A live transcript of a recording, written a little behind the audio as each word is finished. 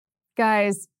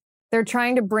Guys, they're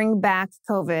trying to bring back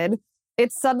COVID.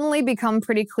 It's suddenly become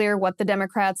pretty clear what the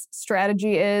Democrats'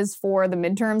 strategy is for the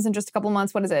midterms in just a couple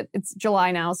months. What is it? It's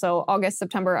July now, so August,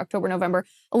 September, October, November,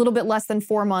 a little bit less than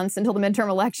 4 months until the midterm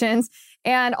elections.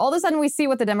 And all of a sudden we see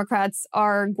what the Democrats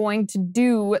are going to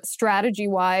do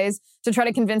strategy-wise to try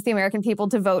to convince the American people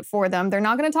to vote for them. They're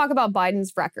not going to talk about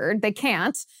Biden's record. They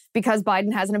can't, because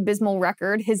Biden has an abysmal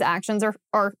record. His actions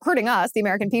are hurting us, the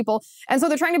American people. And so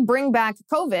they're trying to bring back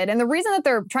COVID. And the reason that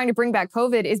they're trying to bring back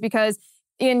COVID is because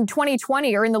in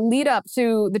 2020, or in the lead up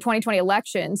to the 2020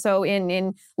 election, so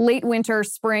in late winter,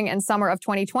 spring, and summer of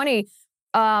 2020,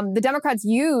 the Democrats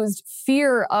used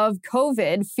fear of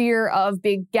COVID, fear of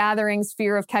big gatherings,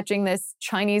 fear of catching this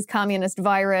Chinese communist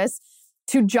virus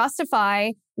to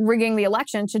justify rigging the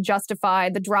election, to justify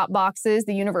the drop boxes,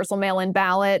 the universal mail-in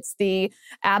ballots, the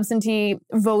absentee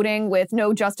voting with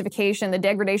no justification, the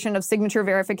degradation of signature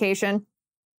verification.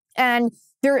 And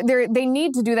they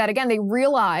need to do that again. They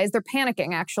realize, they're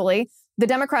panicking actually. The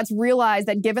Democrats realize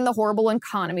that given the horrible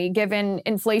economy, given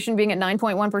inflation being at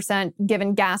 9.1%,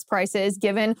 given gas prices,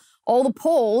 given all the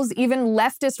polls, even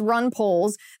leftist-run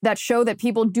polls that show that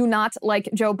people do not like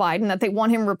Joe Biden, that they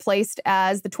want him replaced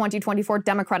as the 2024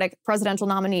 Democratic presidential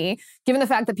nominee, given the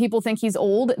fact that people think he's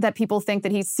old, that people think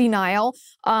that he's senile,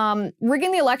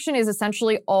 rigging the election is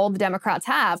essentially all the Democrats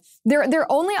have.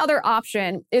 Their only other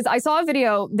option is, I saw a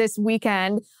video this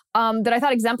weekend that I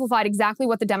thought exemplified exactly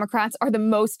what the Democrats are the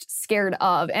most scared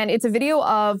of. And it's a video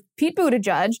of Pete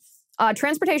Buttigieg,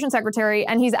 transportation secretary,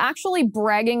 and he's actually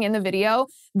bragging in the video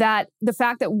that the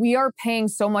fact that we are paying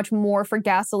so much more for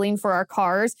gasoline for our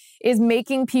cars is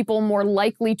making people more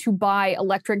likely to buy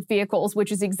electric vehicles,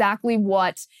 which is exactly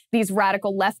what these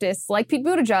radical leftists like Pete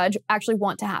Buttigieg actually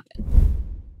want to happen.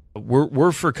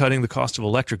 We're for cutting the cost of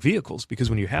electric vehicles, because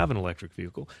when you have an electric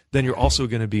vehicle, then you're also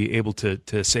going to be able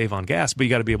to save on gas, but you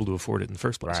got to be able to afford it in the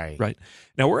first place. Right.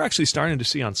 Now, we're actually starting to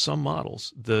see on some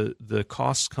models the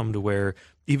costs come to where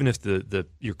even if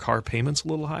your car payment's a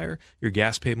little higher, your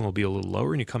gas payment will be a little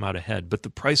lower and you come out ahead. But the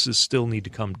prices still need to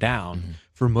come down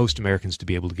for most Americans to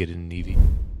be able to get in an EV.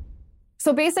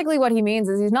 So basically what he means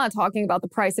is he's not talking about the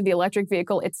price of the electric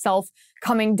vehicle itself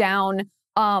coming down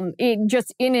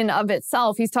just in and of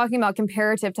itself. He's talking about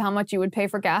comparative to how much you would pay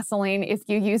for gasoline if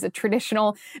you use a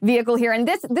traditional vehicle here. And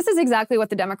this is exactly what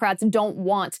the Democrats don't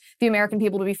want the American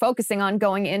people to be focusing on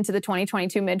going into the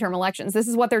 2022 midterm elections. This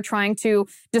is what they're trying to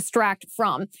distract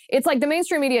from. It's like the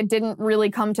mainstream media didn't really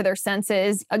come to their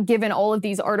senses, given all of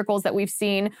these articles that we've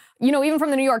seen, even from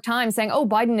the New York Times saying, oh,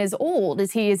 Biden is old.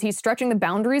 Is he stretching the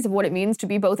boundaries of what it means to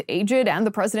be both aged and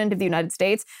the president of the United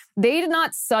States? They did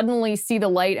not suddenly see the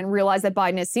light and realize that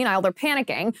Biden is senile. They're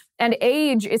panicking. And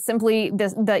age is simply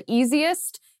the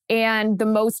easiest and the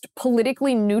most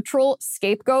politically neutral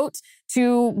scapegoat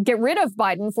to get rid of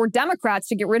Biden, for Democrats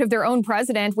to get rid of their own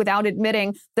president without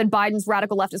admitting that Biden's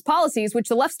radical leftist policies, which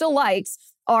the left still likes,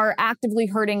 are actively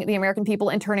hurting the American people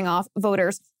and turning off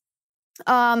voters.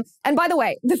 And by the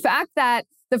way, the fact that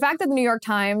the New York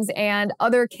Times and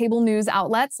other cable news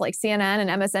outlets like CNN and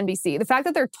MSNBC, the fact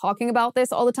that they're talking about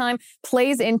this all the time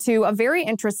plays into a very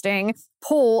interesting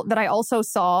poll that I also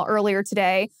saw earlier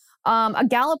today. A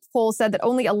Gallup poll said that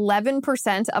only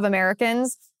 11% of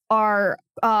Americans have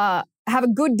a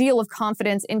good deal of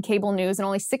confidence in cable news, and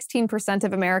only 16%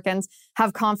 of Americans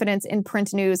have confidence in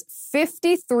print news.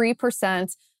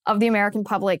 53% of the American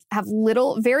public have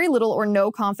very little or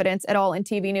no confidence at all in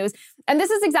TV news. And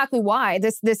this is exactly why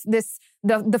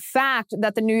the fact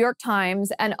that the New York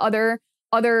Times and other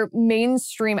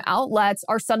mainstream outlets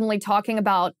are suddenly talking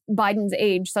about Biden's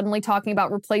age, suddenly talking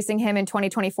about replacing him in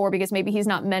 2024 because maybe he's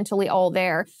not mentally all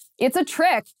there. It's a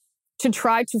trick to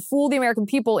try to fool the American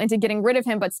people into getting rid of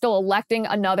him, but still electing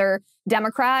another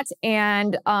Democrat.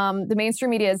 And the mainstream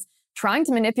media is trying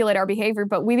to manipulate our behavior,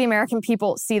 but we, the American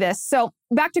people, see this. So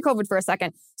back to COVID for a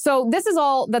second. So this is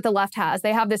all that the left has.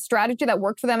 They have this strategy that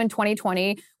worked for them in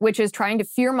 2020, which is trying to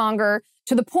fearmonger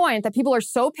to the point that people are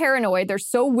so paranoid, they're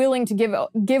so willing to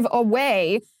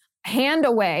hand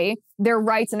away their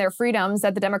rights and their freedoms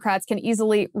that the Democrats can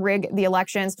easily rig the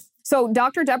elections. So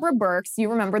Dr. Deborah Birx, you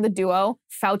remember the duo,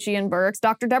 Fauci and Birx,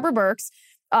 Dr. Deborah Birx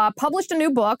published a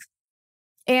new book.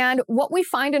 And what we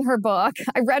find in her book,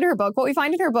 I read her book, what we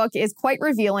find in her book is quite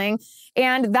revealing.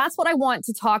 And that's what I want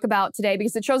to talk about today,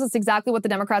 because it shows us exactly what the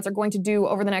Democrats are going to do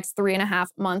over the next 3.5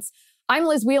 months. I'm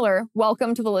Liz Wheeler.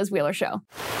 Welcome to The Liz Wheeler Show.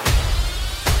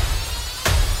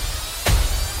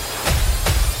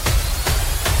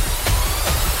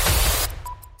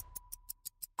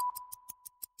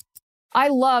 I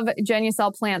love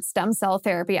Genucell plant stem cell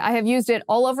therapy. I have used it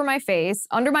all over my face,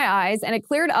 under my eyes, and it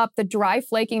cleared up the dry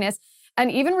flakiness and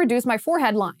even reduced my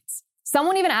forehead lines.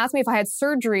 Someone even asked me if I had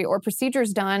surgery or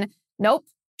procedures done. Nope,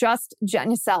 just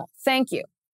Genucel. Thank you.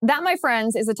 That, my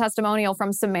friends, is a testimonial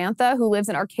from Samantha, who lives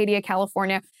in Arcadia,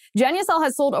 California. Genucel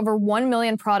has sold over 1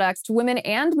 million products to women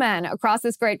and men across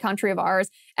this great country of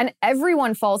ours, and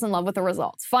everyone falls in love with the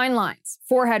results. Fine lines,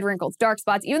 forehead wrinkles, dark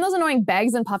spots, even those annoying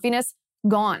bags and puffiness,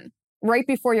 gone right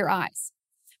before your eyes.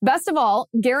 Best of all,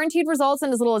 guaranteed results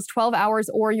in as little as 12 hours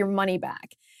or your money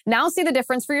back. Now see the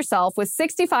difference for yourself with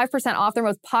 65% off their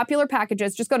most popular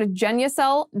packages. Just go to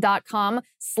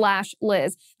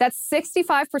Genucel.com/Liz. That's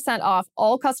 65% off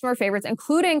all customer favorites,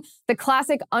 including the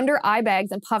classic under eye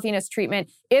bags and puffiness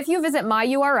treatment. If you visit my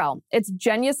URL, it's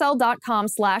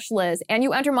Genucel.com/Liz, and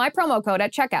you enter my promo code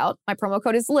at checkout. My promo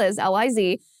code is Liz,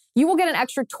 L-I-Z. You will get an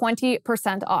extra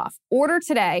 20% off. Order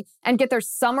today and get their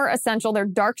Summer Essential, their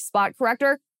dark spot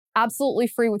corrector, absolutely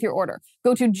free with your order.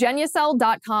 Go to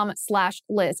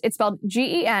Genucel.com/Liz. It's spelled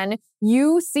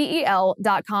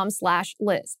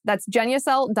GENUCEL.com/Liz. That's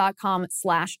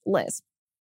Genucel.com/Liz.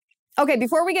 Okay,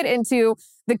 before we get into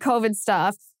the COVID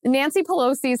stuff, Nancy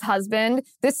Pelosi's husband,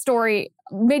 this story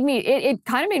it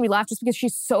kind of made me laugh just because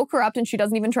she's so corrupt and she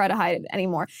doesn't even try to hide it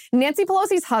anymore. Nancy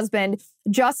Pelosi's husband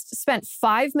just spent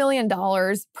 $5 million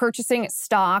purchasing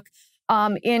stock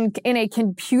in a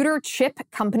computer chip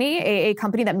company, a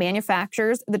company that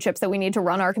manufactures the chips that we need to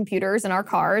run our computers and our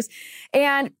cars.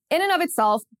 And in and of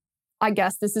itself, I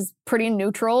guess this is pretty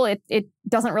neutral. It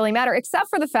doesn't really matter, except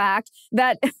for the fact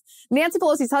that Nancy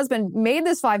Pelosi's husband made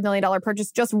this $5 million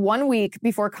purchase just 1 week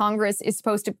before Congress is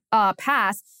supposed to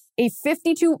pass a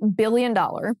 $52 billion,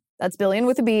 that's billion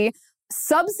with a B,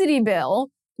 subsidy bill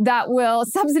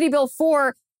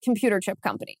for computer chip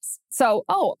companies. So,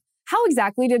 how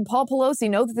exactly did Paul Pelosi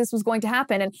know that this was going to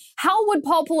happen? And how would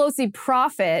Paul Pelosi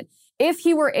profit if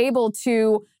he were able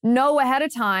to know ahead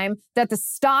of time that the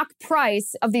stock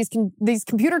price of these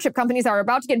computer chip companies that are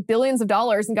about to get billions of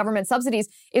dollars in government subsidies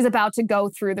is about to go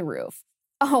through the roof?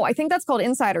 I think that's called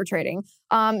insider trading.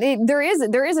 There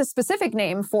is a specific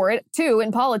name for it, too,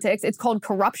 in politics. It's called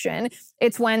corruption.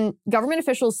 It's when government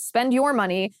officials spend your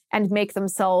money and make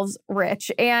themselves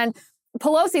rich. And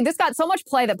Pelosi, this got so much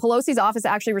play that Pelosi's office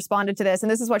actually responded to this. And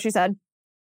this is what she said,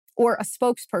 or a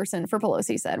spokesperson for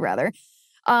Pelosi said, rather.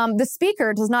 The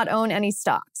speaker does not own any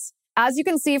stocks. As you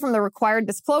can see from the required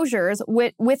disclosures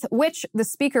with which the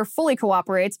speaker fully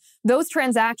cooperates, those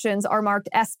transactions are marked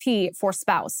SP for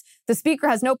spouse. The speaker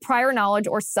has no prior knowledge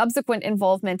or subsequent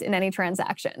involvement in any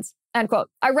transactions. End quote.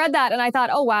 I read that and I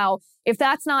thought, oh, wow, if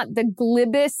that's not the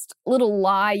glibest little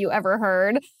lie you ever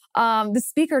heard, the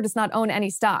speaker does not own any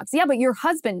stocks. Yeah, but your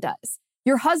husband does.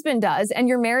 Your husband does, and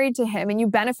you're married to him, and you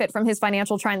benefit from his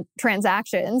financial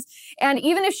transactions. And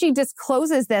even if she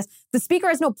discloses this, the speaker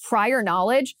has no prior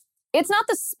knowledge. It's not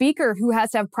the speaker who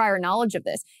has to have prior knowledge of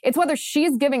this. It's whether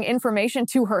she's giving information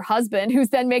to her husband, who's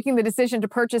then making the decision to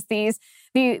purchase this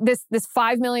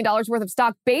 $5 million worth of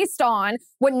stock based on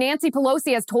what Nancy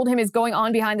Pelosi has told him is going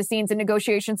on behind the scenes in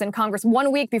negotiations in Congress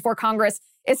 1 week before Congress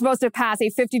is supposed to pass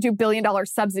a $52 billion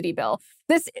subsidy bill.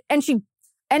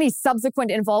 Any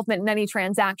subsequent involvement in any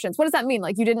transactions. What does that mean?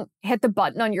 Like, you didn't hit the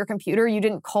button on your computer? You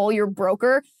didn't call your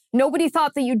broker? Nobody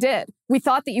thought that you did. We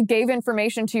thought that you gave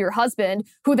information to your husband,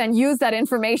 who then used that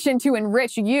information to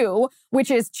enrich you,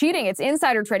 which is cheating. It's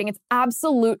insider trading. It's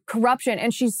absolute corruption.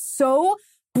 And she's so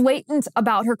blatant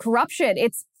about her corruption.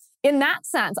 It's in that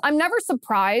sense, I'm never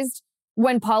surprised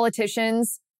when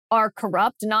politicians are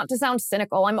corrupt, not to sound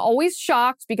cynical. I'm always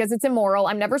shocked because it's immoral.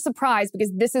 I'm never surprised because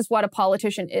this is what a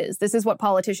politician is. This is what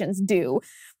politicians do.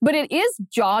 But it is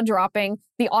jaw-dropping,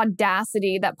 the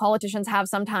audacity that politicians have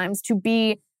sometimes to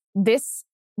be this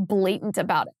blatant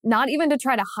about it. Not even to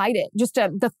try to hide it, just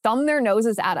to thumb their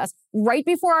noses at us right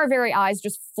before our very eyes,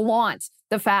 just flaunt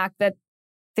the fact that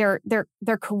they're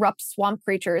corrupt swamp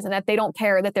creatures and that they don't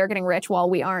care that they're getting rich while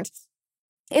we aren't.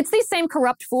 It's these same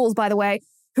corrupt fools, by the way,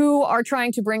 who are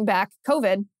trying to bring back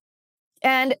COVID.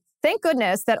 And thank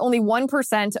goodness that only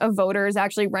 1% of voters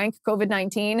actually rank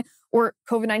COVID-19 or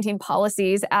COVID-19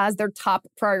 policies as their top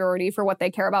priority for what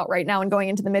they care about right now and going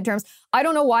into the midterms. I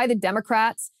don't know why the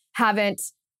Democrats haven't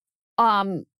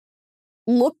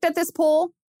looked at this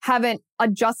poll, haven't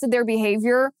adjusted their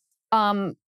behavior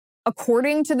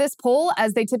according to this poll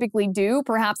as they typically do.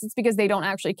 Perhaps it's because they don't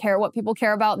actually care what people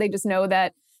care about. They just know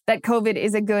that COVID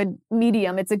is a good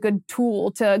medium. It's a good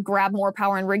tool to grab more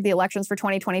power and rig the elections for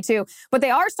 2022. But they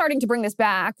are starting to bring this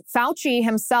back. Fauci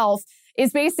himself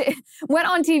went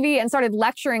on TV and started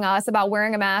lecturing us about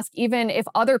wearing a mask, even if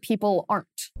other people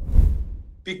aren't.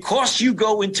 Because you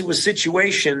go into a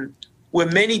situation where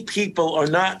many people are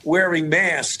not wearing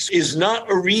masks is not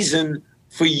a reason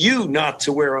for you not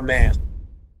to wear a mask.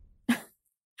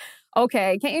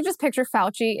 okay, can't you just picture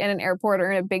Fauci in an airport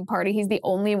or in a big party? He's the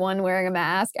only one wearing a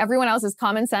mask. Everyone else is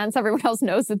common sense. Everyone else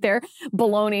knows that they're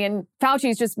baloney, and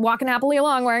Fauci's just walking happily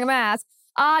along wearing a mask.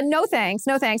 No thanks,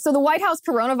 no thanks. So the White House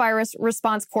coronavirus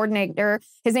response coordinator,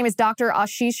 his name is Dr.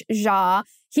 Ashish Jha.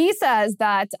 He says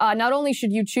that not only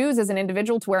should you choose as an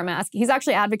individual to wear a mask, he's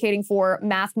actually advocating for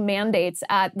mask mandates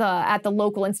at the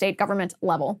local and state government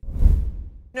level.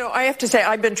 No, I have to say,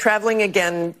 I've been traveling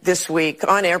again this week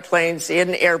on airplanes,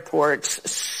 in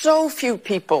airports. So few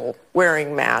people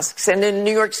wearing masks. And in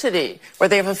New York City, where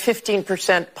they have a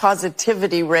 15%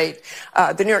 positivity rate,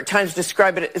 the New York Times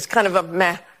described it as kind of a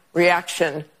meh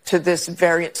reaction to this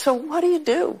variant. So what do you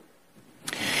do?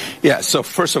 Yeah, so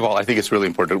first of all, I think it's really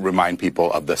important to remind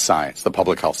people of the science, the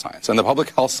public health science. And the public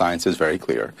health science is very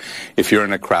clear. If you're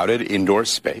in a crowded indoor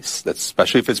space, that's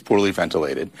especially if it's poorly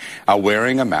ventilated,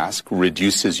 wearing a mask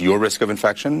reduces your risk of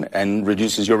infection and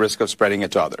reduces your risk of spreading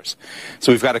it to others.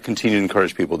 So we've got to continue to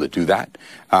encourage people to do that.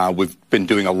 We've been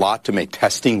doing a lot to make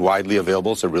testing widely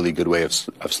available. It's a really good way of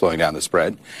slowing down the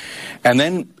spread. And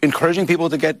then encouraging people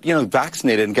to get,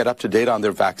 vaccinated and get up to date on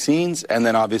their vaccines. And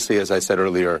then obviously, as I said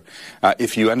earlier,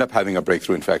 if you end up having a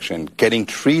breakthrough infection, getting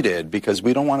treated, because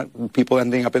we don't want people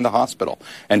ending up in the hospital.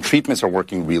 And treatments are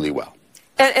working really well.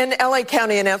 And LA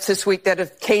County announced this week that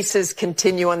if cases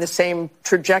continue on the same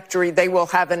trajectory, they will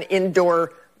have an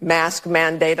indoor mask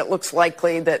mandate. It looks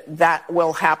likely that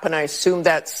will happen. I assume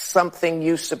that's something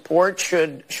you support.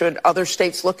 Should other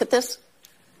states look at this?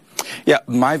 Yeah,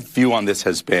 my view on this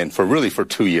has been for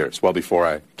 2 years. Well, before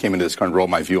I came into this current role,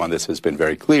 my view on this has been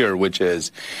very clear, which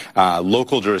is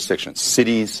local jurisdictions,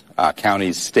 cities,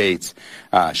 counties, states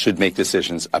should make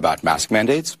decisions about mask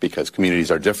mandates because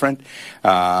communities are different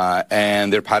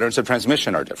and their patterns of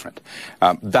transmission are different.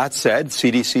 That said,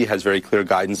 CDC has very clear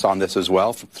guidance on this as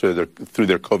well through their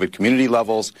COVID community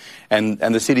levels. And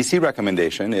the CDC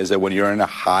recommendation is that when you're in a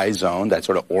high zone, that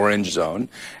sort of orange zone,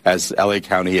 as LA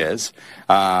County is,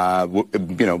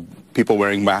 people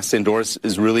wearing masks indoors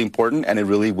is really important, and it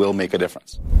really will make a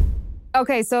difference.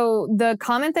 Okay, so the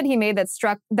comment that he made that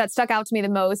stuck out to me the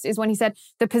most is when he said,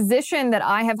 the position that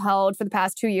I have held for the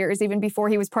past 2 years, even before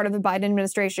he was part of the Biden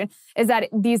administration, is that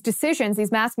these decisions, these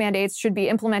mask mandates, should be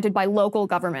implemented by local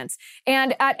governments.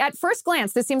 And at first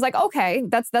glance, this seems like, okay,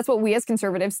 that's what we as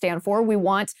conservatives stand for. We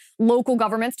want local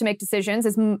governments to make decisions,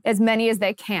 as many as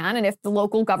they can. And if the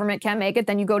local government can't make it,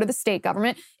 then you go to the state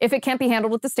government. If it can't be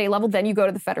handled at the state level, then you go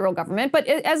to the federal government. But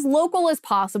as local as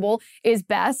possible is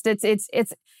best. It's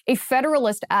a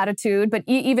federalist attitude, but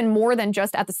even more than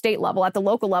just at the state level, at the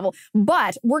local level.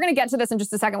 But we're going to get to this in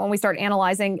just a second when we start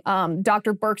analyzing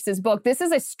Dr. Birx's book. This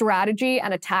is a strategy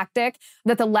and a tactic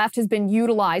that the left has been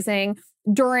utilizing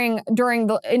during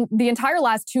the entire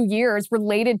last 2 years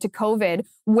related to COVID,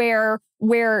 where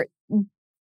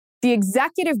the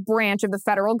executive branch of the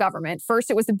federal government, first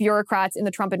it was the bureaucrats in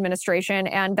the Trump administration,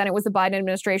 and then it was the Biden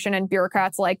administration and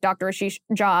bureaucrats like Dr. Ashish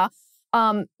Jha.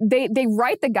 They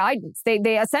write the guidance.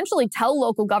 They essentially tell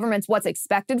local governments what's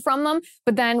expected from them.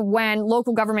 But then when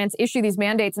local governments issue these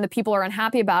mandates and the people are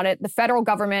unhappy about it, the federal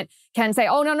government can say,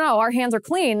 oh, no, our hands are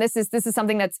clean. This is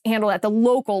something that's handled at the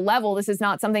local level. This is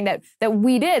not something that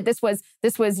we did. This was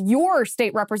your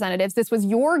state representatives. This was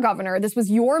your governor. This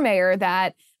was your mayor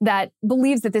that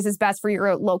believes that this is best for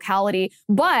your locality.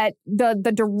 But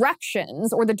the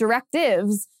directions or the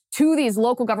directives to these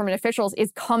local government officials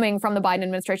is coming from the Biden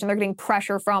administration. They're getting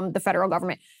pressure from the federal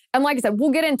government. And like I said,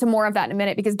 we'll get into more of that in a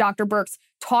minute because Dr. Birx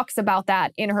talks about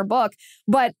that in her book.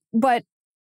 But what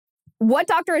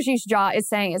Dr. Ashish Jha is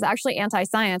saying is actually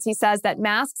anti-science. He says that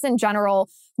masks in general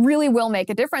really will make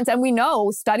a difference. And we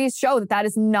know studies show that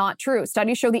is not true.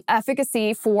 Studies show the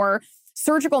efficacy for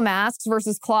surgical masks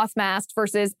versus cloth masks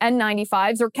versus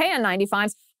N95s or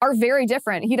KN95s are very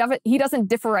different. He doesn't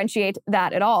differentiate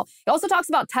that at all. He also talks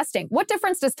about testing. What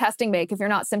difference does testing make if you're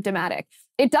not symptomatic?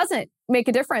 It doesn't make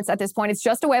a difference at this point. It's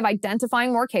just a way of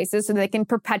identifying more cases so they can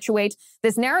perpetuate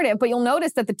this narrative. But you'll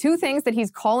notice that the two things that he's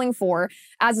calling for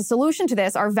as a solution to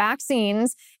this are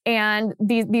vaccines and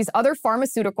these other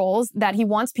pharmaceuticals that he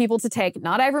wants people to take,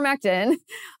 not ivermectin,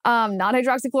 not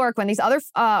hydroxychloroquine, these other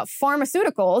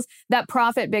pharmaceuticals that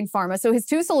profit big pharma. So his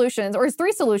two solutions, or his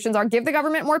three solutions, are give the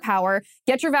government more power,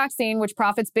 get your vaccine, which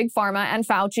profits big pharma and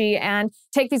Fauci, and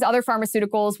take these other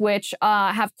pharmaceuticals, which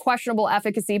have questionable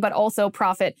efficacy, but also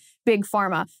profit big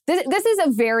pharma. This is a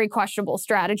very questionable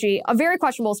strategy,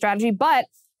 but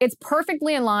it's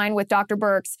perfectly in line with Dr.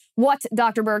 Birx, what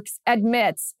Dr. Birx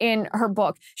admits in her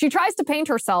book. She tries to paint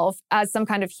herself as some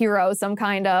kind of hero, some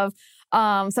kind of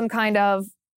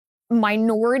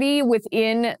minority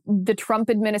within the Trump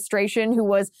administration who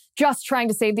was just trying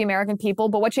to save the American people.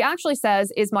 But what she actually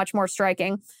says is much more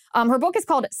striking. Her book is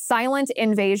called Silent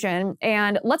Invasion.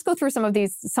 And let's go through some of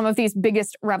these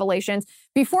biggest revelations.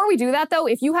 Before we do that, though,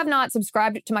 if you have not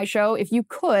subscribed to my show, if you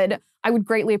could, I would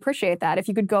greatly appreciate that. If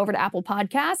you could go over to Apple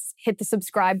Podcasts, hit the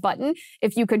subscribe button.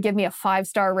 If you could give me a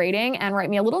 5-star rating and write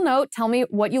me a little note, tell me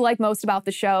what you like most about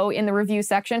the show in the review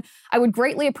section. I would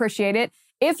greatly appreciate it.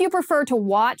 If you prefer to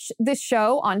watch this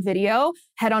show on video,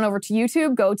 head on over to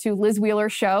YouTube, go to Liz Wheeler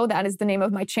Show. That is the name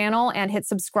of my channel, and hit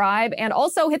subscribe. And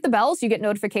also hit the bell so you get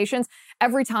notifications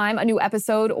every time a new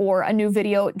episode or a new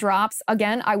video drops.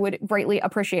 Again, I would greatly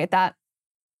appreciate that.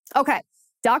 Okay.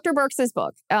 Dr. Birx's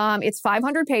book. It's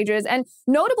 500 pages. And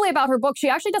notably about her book, she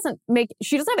doesn't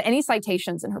have any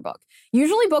citations in her book.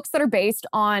 Usually books that are based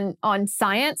on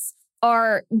science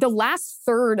are the last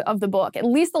third of the book, at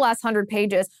least the last 100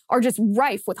 pages, are just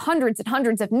rife with hundreds and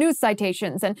hundreds of news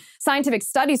citations and scientific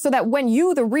studies, so that when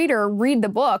you, the reader, read the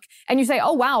book and you say,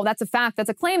 oh, wow, that's a fact, that's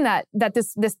a claim that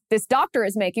this doctor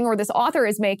is making or this author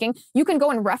is making, you can go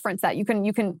and reference that. You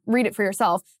can read it for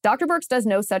yourself. Dr. Birx does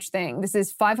no such thing. This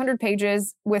is 500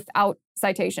 pages without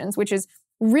citations, which is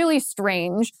really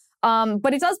strange.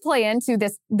 But it does play into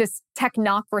this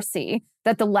technocracy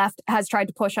that the left has tried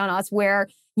to push on us, where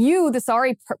you, the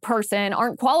sorry person,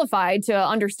 aren't qualified to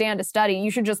understand a study. You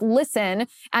should just listen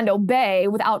and obey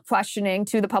without questioning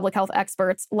to the public health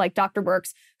experts like Dr.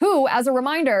 Birx, who, as a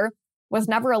reminder, was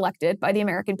never elected by the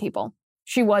American people.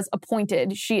 She was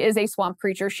appointed. She is a swamp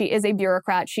creature. She is a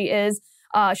bureaucrat. She is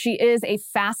a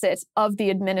facet of the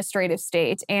administrative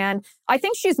state. And I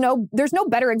think there's no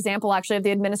better example, actually, of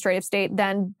the administrative state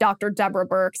than Dr. Deborah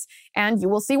Birx. And you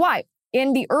will see why.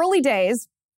 In the early days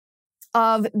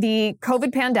of the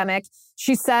COVID pandemic,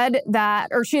 she said that,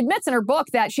 or she admits in her book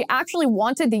that she actually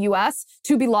wanted the US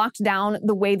to be locked down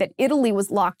the way that Italy was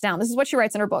locked down. This is what she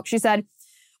writes in her book. She said,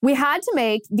 we had to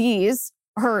make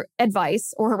her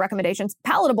advice or her recommendations,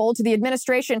 palatable to the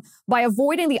administration by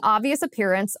avoiding the obvious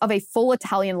appearance of a full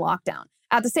Italian lockdown.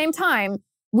 At the same time,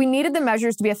 we needed the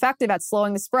measures to be effective at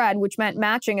slowing the spread, which meant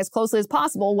matching as closely as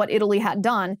possible what Italy had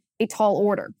done, a tall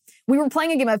order. We were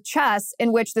playing a game of chess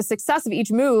in which the success of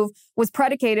each move was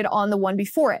predicated on the one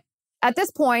before it. At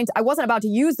this point, I wasn't about to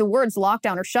use the words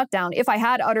lockdown or shutdown. If I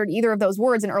had uttered either of those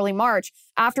words in early March,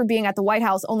 after being at the White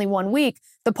House only 1 week,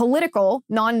 the political,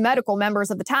 non-medical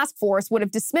members of the task force would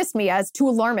have dismissed me as too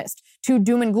alarmist, too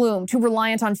doom and gloom, too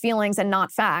reliant on feelings and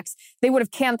not facts. They would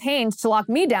have campaigned to lock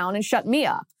me down and shut me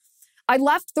up. I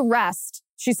left the rest,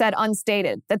 she said,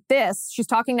 unstated. She's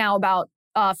talking now about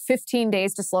 15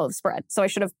 days to slow the spread. So I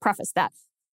should have prefaced that.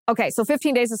 Okay, so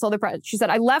 15 days to slow the spread. She said,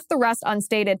 I left the rest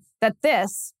unstated, that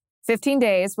this 15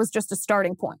 days was just a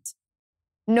starting point.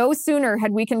 No sooner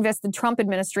had we convinced the Trump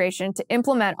administration to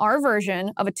implement our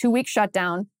version of a 2-week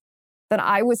shutdown than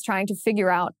I was trying to figure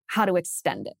out how to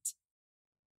extend it.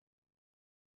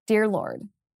 Dear Lord,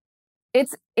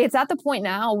 it's at the point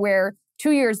now where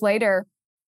 2 years later,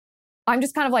 I'm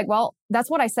just kind of like, well, that's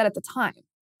what I said at the time.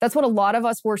 That's what a lot of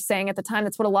us were saying at the time.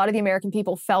 That's what a lot of the American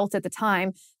people felt at the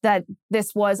time, that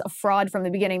this was a fraud from the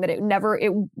beginning, that it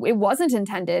wasn't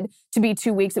intended to be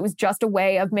 2 weeks. It was just a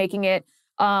way of making it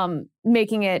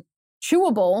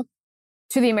chewable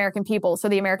to the American people so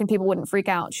the American people wouldn't freak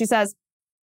out. She says,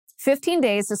 15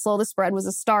 days to slow the spread was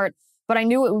a start, but I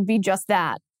knew it would be just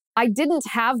that. I didn't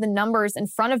have the numbers in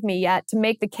front of me yet to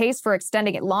make the case for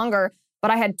extending it longer, but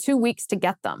I had 2 weeks to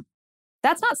get them.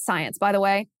 That's not science, by the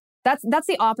way. That's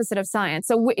the opposite of science.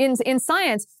 So in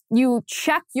science, you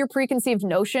check your preconceived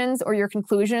notions or your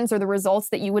conclusions or the results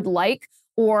that you would like,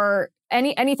 or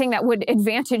anything that would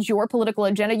advantage your political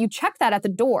agenda. You check that at the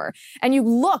door, and you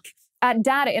look at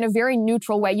data in a very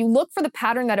neutral way. You look for the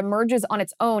pattern that emerges on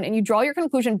its own, and you draw your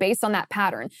conclusion based on that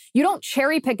pattern. You don't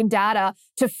cherry pick data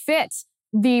to fit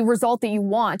the result that you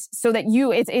want, so that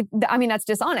that's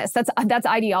dishonest. That's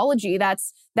ideology.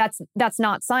 That's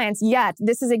not science. Yet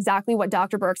this is exactly what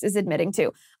Dr. Birx is admitting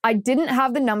to. I didn't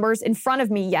have the numbers in front of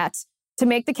me yet to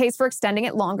make the case for extending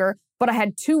it longer, but I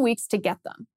had 2 weeks to get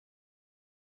them.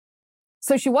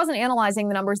 So she wasn't analyzing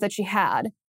the numbers that she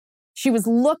had. She was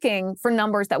looking for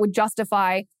numbers that would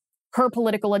justify her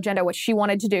political agenda, what she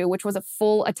wanted to do, which was a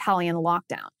full Italian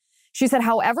lockdown. She said,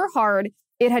 however hard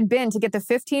it had been to get the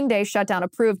 15-day shutdown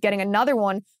approved, getting another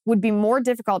one would be more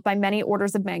difficult by many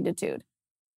orders of magnitude.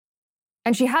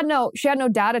 And she had no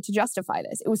data to justify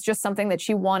this. It was just something that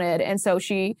she wanted. And so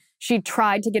she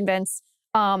tried to convince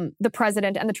the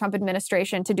president and the Trump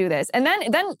administration to do this. And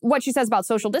then what she says about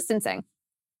social distancing.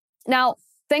 Now,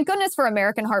 thank goodness for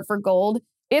American Heart for Gold.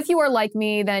 If you are like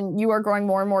me, then you are growing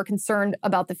more and more concerned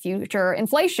about the future.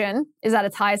 Inflation is at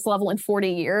its highest level in 40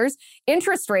 years.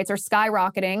 Interest rates are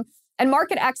skyrocketing. And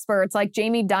market experts like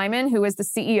Jamie Dimon, who is the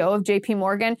CEO of JP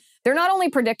Morgan, they're not only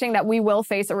predicting that we will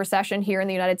face a recession here in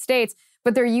the United States,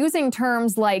 but they're using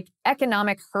terms like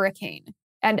economic hurricane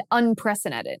and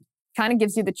unprecedented. Kind of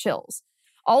gives you the chills.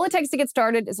 All it takes to get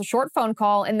started is a short phone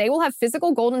call, and they will have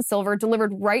physical gold and silver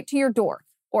delivered right to your door,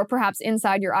 or perhaps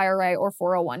inside your IRA or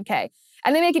 401k.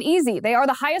 And they make it easy. They are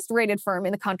the highest rated firm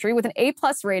in the country with an A+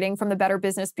 rating from the Better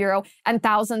Business Bureau and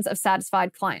thousands of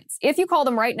satisfied clients. If you call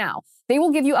them right now, they will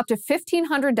give you up to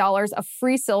 $1,500 of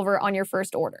free silver on your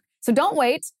first order. So don't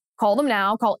wait. Call them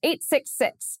now. Call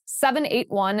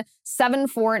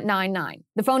 866-781-7499.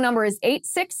 The phone number is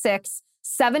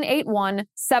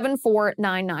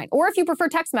 866-781-7499. Or if you prefer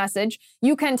text message,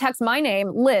 you can text my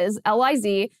name, Liz,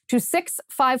 L-I-Z, to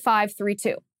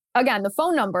 65532. Again, the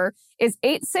phone number is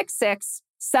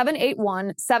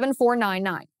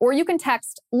 866-781-7499. Or you can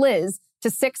text Liz to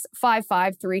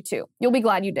 65532. You'll be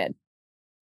glad you did.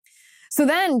 So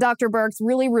then Dr. Birx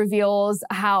really reveals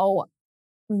how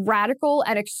radical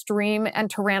and extreme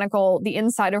and tyrannical the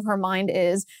inside of her mind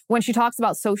is when she talks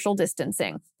about social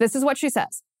distancing. This is what she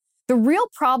says. The real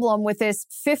problem with this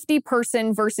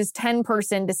 50-person versus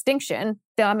 10-person distinction,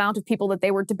 the amount of people that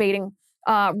they were debating,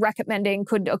 recommending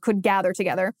could gather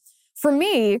together, for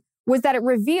me, was that it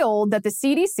revealed that the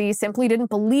CDC simply didn't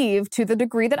believe, to the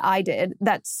degree that I did,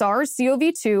 that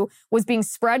SARS-CoV-2 was being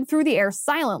spread through the air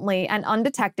silently and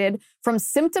undetected from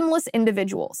symptomless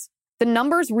individuals. The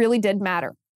numbers really did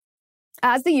matter.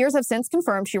 As the years have since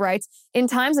confirmed, she writes, in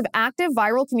times of active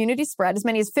viral community spread, as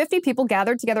many as 50 people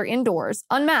gathered together indoors,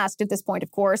 unmasked at this point, of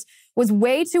course, was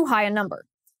way too high a number.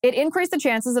 It increased the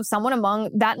chances of someone among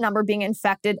that number being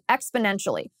infected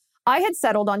exponentially. I had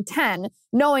settled on 10,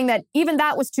 knowing that even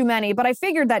that was too many, but I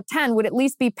figured that 10 would at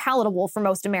least be palatable for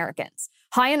most Americans.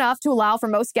 High enough to allow for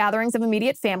most gatherings of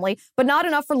immediate family, but not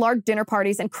enough for large dinner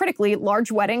parties and, critically,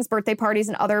 large weddings, birthday parties,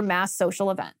 and other mass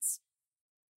social events.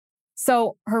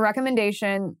 So her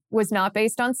recommendation was not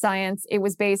based on science. It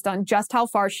was based on just how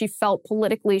far she felt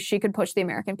politically she could push the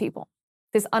American people.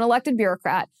 This unelected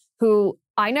bureaucrat who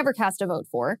I never cast a vote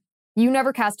for, you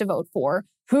never cast a vote for,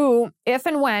 who, if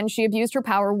and when she abused her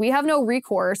power, we have no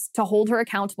recourse to hold her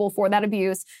accountable for that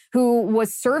abuse, who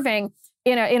was serving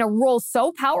in a role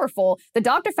so powerful that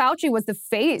Dr. Fauci was the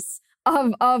face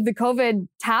of the COVID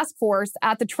task force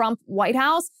at the Trump White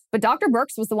House. But Dr.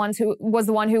 Birx was the one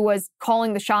who was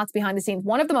calling the shots behind the scenes.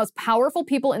 One of the most powerful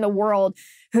people in the world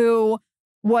who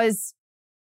was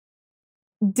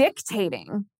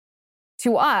dictating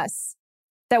to us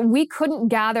that we couldn't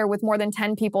gather with more than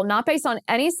 10 people, not based on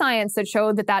any science that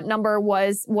showed that number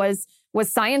was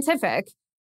scientific,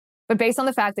 but based on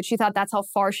the fact that she thought that's how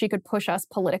far she could push us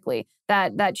politically,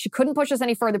 that she couldn't push us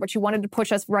any further, but she wanted to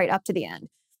push us right up to the end.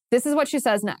 This is what she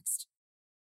says next.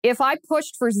 If I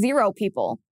pushed for 0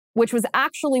 people, which was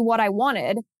actually what I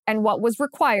wanted and what was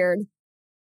required,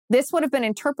 this would have been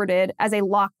interpreted as a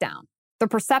lockdown, the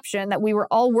perception that we were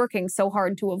all working so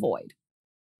hard to avoid.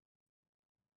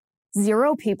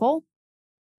 0 people?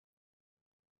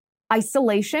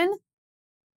 Isolation?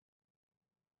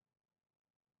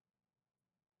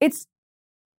 It's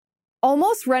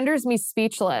almost renders me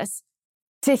speechless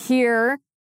to hear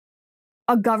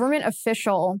a government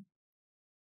official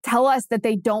tell us that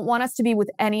they don't want us to be with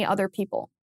any other people,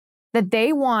 that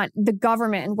they want the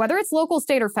government, whether it's local,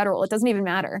 state, or federal, it doesn't even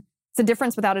matter. It's a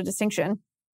difference without a distinction,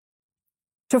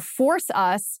 to force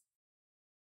us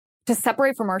to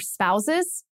separate from our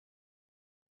spouses,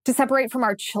 to separate from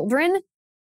our children,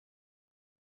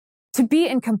 to be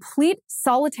in complete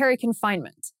solitary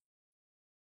confinement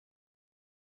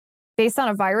based on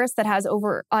a virus that has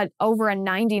over a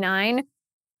 99,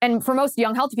 and for most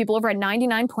young, healthy people, over a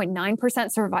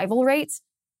 99.9% survival rate.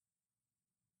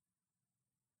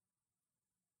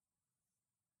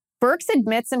 Birx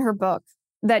admits in her book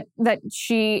that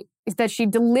she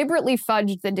deliberately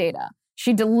fudged the data.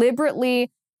 She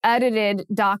deliberately edited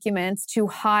documents to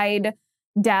hide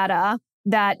data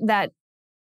that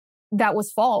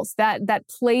was false, that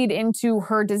played into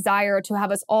her desire to have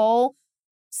us all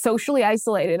socially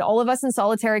isolated, all of us in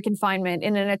solitary confinement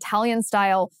in an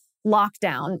Italian-style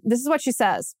lockdown. This is what she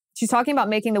says. She's talking about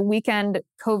making the weekend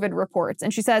COVID reports.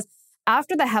 And she says,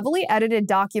 after the heavily edited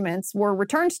documents were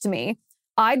returned to me,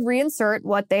 I'd reinsert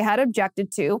what they had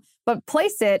objected to, but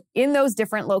place it in those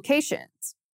different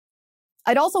locations.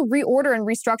 I'd also reorder and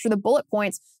restructure the bullet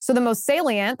points so the most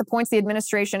salient, the points the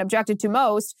administration objected to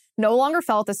most, no longer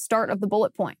fell at the start of the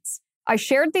bullet points. I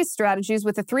shared these strategies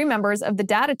with the 3 members of the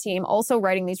data team also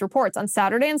writing these reports. On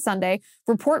Saturday and Sunday,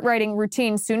 report writing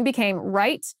routine soon became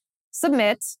write,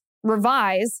 submit,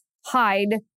 revise,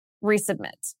 hide,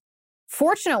 resubmit.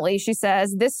 Fortunately, she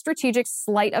says, this strategic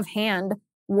sleight of hand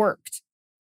worked.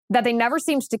 That they never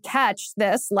seemed to catch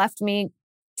this left me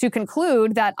to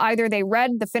conclude that either they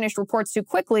read the finished reports too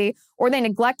quickly or they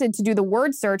neglected to do the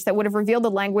word search that would have revealed the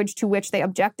language to which they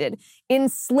objected. In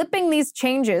slipping these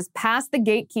changes past the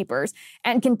gatekeepers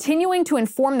and continuing to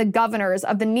inform the governors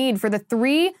of the need for the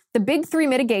big three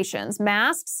mitigations,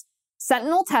 masks,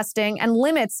 sentinel testing, and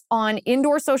limits on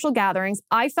indoor social gatherings,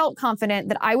 I felt confident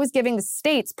that I was giving the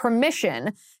states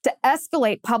permission to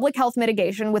escalate public health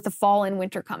mitigation with the fall and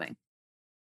winter coming.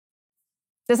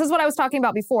 This is what I was talking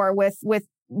about before with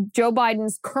Joe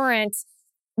Biden's current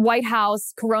White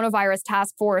House coronavirus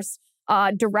task force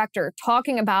director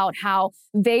talking about how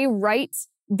they write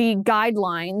the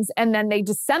guidelines and then they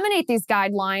disseminate these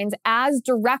guidelines as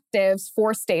directives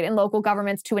for state and local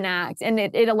governments to enact. And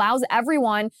it allows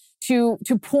everyone to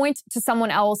point to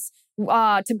someone else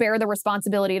to bear the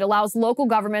responsibility. It allows local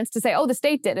governments to say, oh, the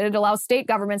state did it. It allows state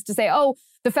governments to say, oh,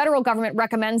 the federal government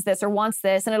recommends this or wants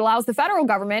this. And it allows the federal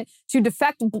government to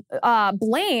defect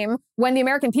blame when the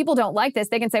American people don't like this.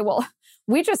 They can say, well,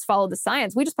 we just followed the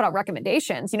science. We just put out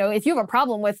recommendations. You know, if you have a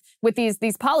problem with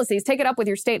these policies, take it up with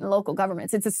your state and local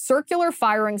governments. It's a circular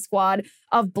firing squad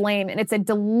of blame. And it's a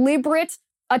deliberate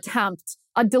attempt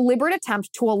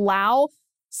to allow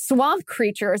swamp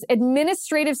creatures,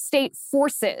 administrative state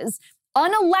forces,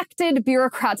 unelected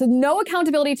bureaucrats with no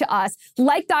accountability to us,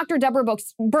 like Dr. Deborah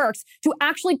Birx, to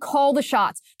actually call the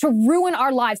shots, to ruin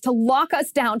our lives, to lock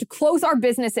us down, to close our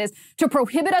businesses, to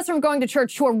prohibit us from going to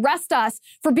church, to arrest us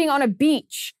for being on a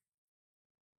beach.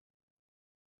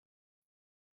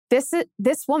 This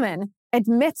woman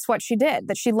admits what she did,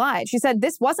 that she lied. She said,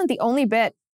 this wasn't the only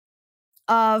bit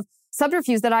of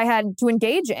subterfuge that I had to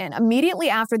engage in. Immediately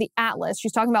after the Atlas,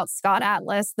 she's talking about Scott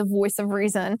Atlas, the voice of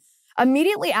reason.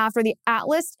 Immediately after the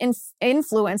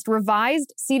Atlas-influenced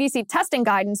revised CDC testing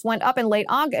guidance went up in late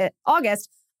August,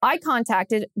 I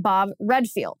contacted Bob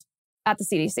Redfield at the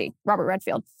CDC, Robert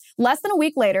Redfield. Less than a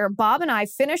week later, Bob and I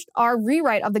finished our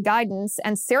rewrite of the guidance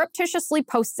and surreptitiously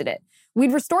posted it.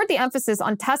 We'd restored the emphasis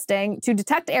on testing to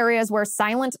detect areas where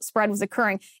silent spread was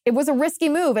occurring. It was a risky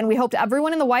move, and we hoped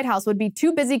everyone in the White House would be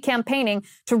too busy campaigning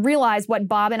to realize what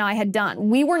Bob and I had done.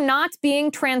 We were not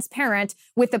being transparent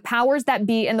with the powers that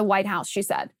be in the White House, she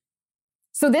said.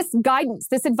 So this guidance,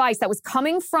 this advice that was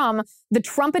coming from the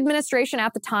Trump administration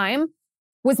at the time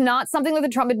was not something that the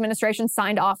Trump administration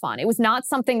signed off on. It was not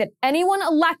something that anyone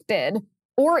elected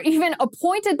or even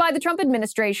appointed by the Trump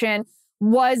administration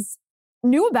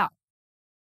knew about.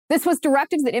 This was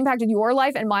directives that impacted your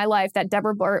life and my life that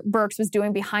Deborah Birx was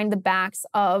doing behind the backs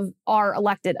of our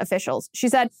elected officials. She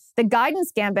said, the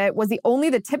guidance gambit was only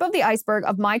the tip of the iceberg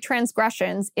of my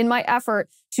transgressions in my effort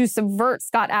to subvert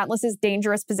Scott Atlas's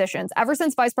dangerous positions. Ever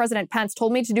since Vice President Pence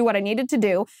told me to do what I needed to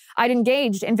do, I'd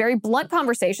engaged in very blunt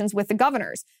conversations with the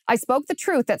governors. I spoke the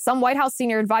truth that some White House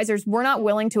senior advisors were not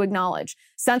willing to acknowledge.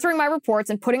 Censoring my reports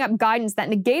and putting up guidance that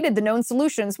negated the known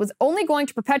solutions was only going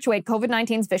to perpetuate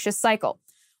COVID-19's vicious cycle.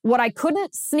 What I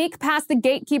couldn't sneak past the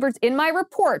gatekeepers in my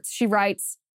reports, she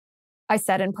writes, I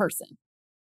said in person.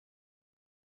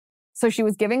 So she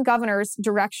was giving governors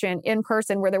direction in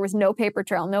person where there was no paper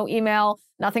trail, no email,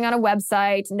 nothing on a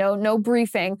website, no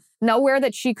briefing, nowhere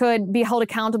that she could be held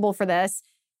accountable for this.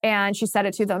 And she said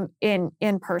it to them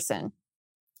in person.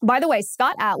 By the way,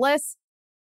 Scott Atlas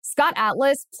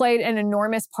played an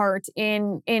enormous part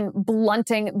in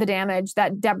blunting the damage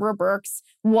that Deborah Birx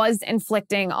was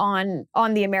inflicting on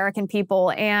the American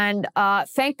people. And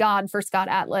thank God for Scott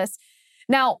Atlas.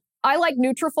 Now, I like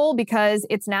Nutrafol because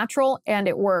it's natural and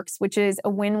it works, which is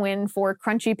a win-win for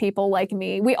crunchy people like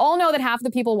me. We all know that half the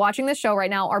people watching this show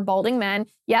right now are balding men.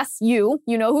 Yes, you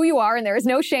know who you are, and there is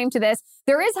no shame to this.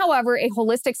 There is, however, a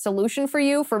holistic solution for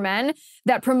you, for men,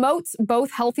 that promotes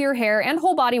both healthier hair and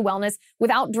whole body wellness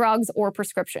without drugs or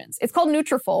prescriptions. It's called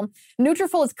Nutrafol.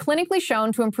 Nutrafol is clinically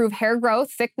shown to improve hair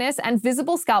growth, thickness, and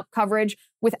visible scalp coverage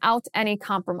without any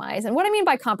compromise. And what I mean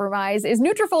by compromise is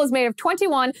Nutrafol is made of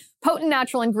 21 potent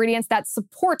natural ingredients that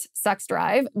support sex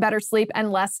drive, better sleep,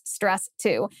 and less stress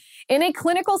too. In a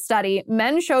clinical study,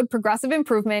 men showed progressive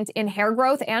improvement in hair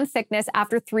growth and thickness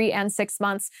after 3 and 6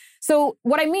 months. So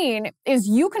what I mean is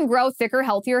you can grow thicker,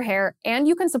 healthier hair, and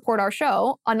you can support our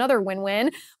show, another win-win,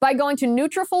 by going to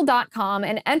Nutrafol.com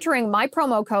and entering my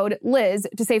promo code Liz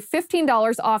to save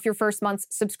 $15 off your first month's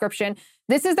subscription.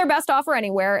 This is their best offer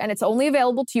anywhere, and it's only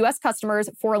available to U.S. customers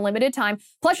for a limited time.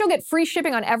 Plus, you'll get free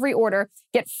shipping on every order.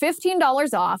 Get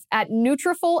 $15 off at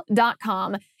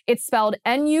Nutrafol.com It's spelled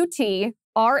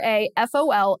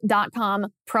NUTRAFOL.com,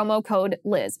 promo code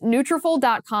Liz.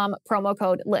 Nutrafol.com, promo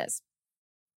code Liz.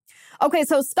 Okay,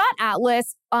 so Scott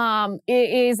Atlas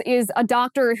is a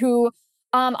doctor who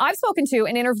I've spoken to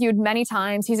and interviewed many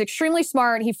times. He's extremely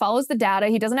smart. He follows the data.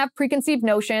 He doesn't have preconceived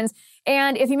notions.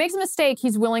 And if he makes a mistake,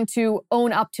 he's willing to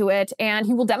own up to it. And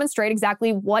he will demonstrate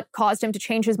exactly what caused him to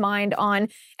change his mind on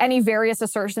any various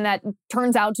assertion that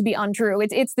turns out to be untrue.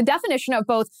 It's the definition of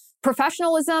both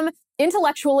professionalism,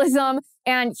 intellectualism,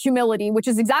 and humility, which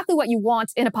is exactly what you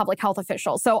want in a public health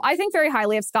official. So I think very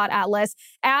highly of Scott Atlas,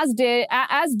 as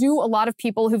do a lot of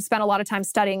people who've spent a lot of time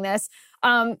studying this.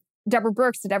 Deborah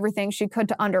Birx did everything she could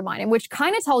to undermine him, which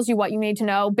kind of tells you what you need to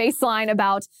know baseline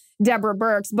about Deborah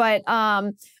Birx. But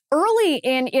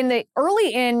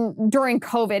during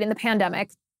COVID in the pandemic,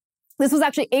 this was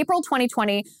actually April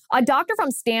 2020. A doctor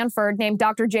from Stanford named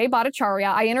Dr. Jay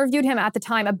Bhattacharya, I interviewed him at the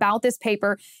time about this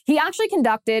paper. He actually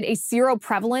conducted a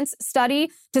seroprevalence study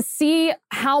to see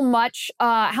how many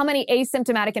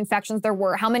asymptomatic infections there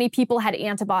were, how many people had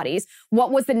antibodies, what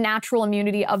was the natural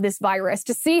immunity of this virus,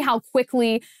 to see how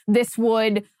quickly this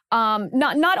would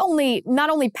not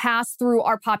only pass through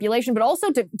our population, but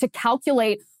also to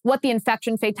calculate what the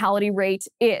infection fatality rate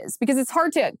is, because it's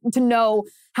hard to know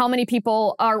how many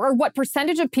people or what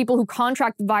percentage of people who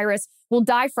contract the virus will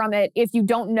die from it if you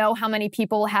don't know how many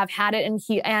people have had it and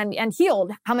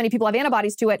healed, how many people have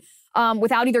antibodies to it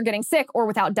without either getting sick or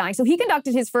without dying. So he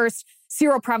conducted his first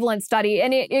seroprevalence study,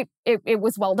 and it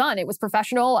was well done. It was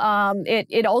professional.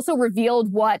 It also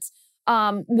revealed what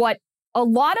a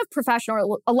lot of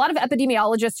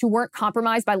epidemiologists who weren't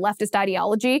compromised by leftist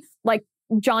ideology, like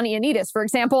John Ioannidis, for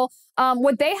example,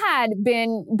 what they had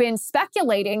been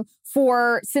speculating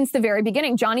for since the very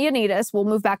beginning. John Ioannidis, we'll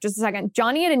move back just a second.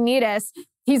 John Ioannidis,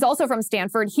 he's also from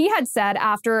Stanford. He had said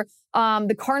after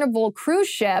the Carnival cruise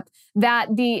ship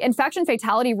that the infection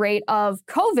fatality rate of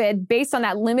COVID, based on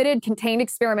that limited contained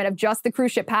experiment of just the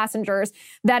cruise ship passengers,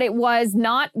 that it was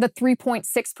not the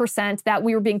 3.6% that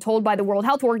we were being told by the World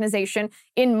Health Organization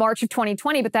in March of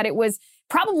 2020, but that it was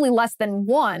probably less than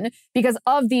 1, because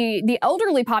of the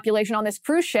elderly population on this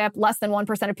cruise ship, less than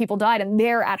 1% of people died, and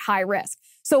they're at high risk.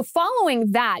 So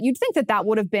following that, you'd think that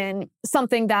would have been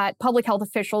something that public health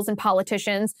officials and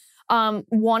politicians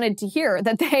wanted to hear,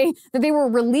 that they were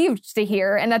relieved to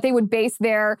hear, and that they would base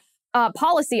their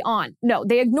policy on. No,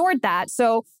 they ignored that.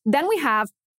 So then we have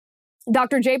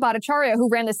Dr. Jay Bhattacharya, who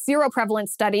ran the seroprevalence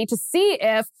study to see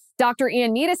if Dr.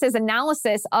 Ioannidis'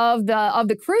 analysis of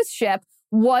the cruise ship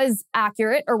was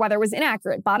accurate or whether it was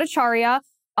inaccurate. Bhattacharya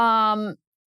found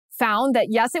that,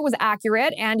 yes, it was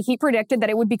accurate, and he predicted that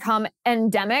it would become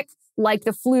endemic like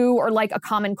the flu or like a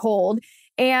common cold.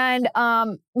 And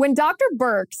when Dr.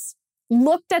 Birx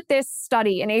looked at this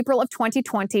study in April of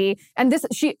 2020, and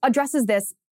she addresses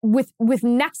this with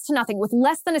next to nothing, with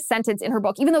less than a sentence in her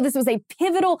book, even though this was a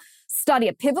pivotal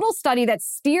study that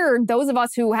steered those of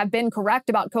us who have been correct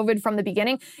about COVID from the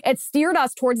beginning. It steered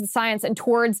us towards the science and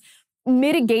towards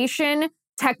mitigation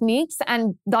techniques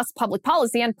and thus public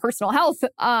policy and personal health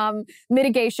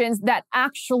mitigations that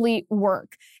actually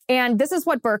work. And this is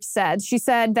what Birx said. She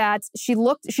said that she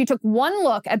took one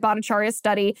look at Bhattacharya's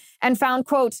study and found,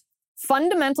 quote,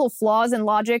 fundamental flaws in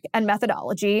logic and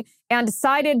methodology, and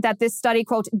decided that this study,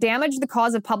 quote, damaged the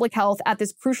cause of public health at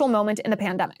this crucial moment in the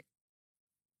pandemic.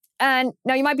 And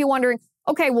now you might be wondering,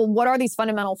 okay, well, what are these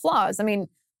fundamental flaws? I mean,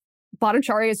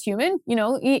 Bhattacharya is human,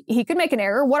 he could make an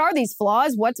error. What are these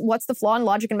flaws? What's the flaw in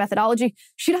logic and methodology?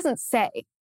 She doesn't say.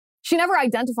 She never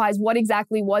identifies what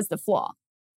exactly was the flaw.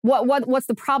 What's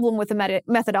the problem with the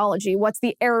methodology? What's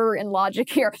the error in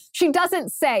logic here? She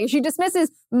doesn't say. She dismisses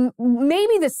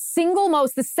maybe the second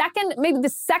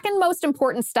most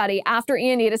important study after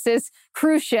Ioannidis'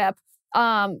 cruise ship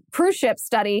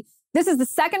study. This is the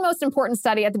second most important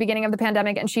study at the beginning of the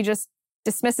pandemic, and she just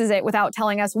dismisses it without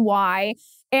telling us why.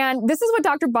 And this is what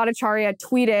Dr. Bhattacharya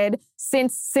tweeted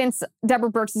since Deborah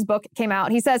Birx's book came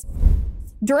out. He says,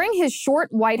 during his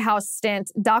short White House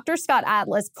stint, Dr. Scott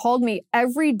Atlas called me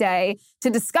every day to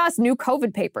discuss new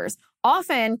COVID papers.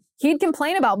 Often, he'd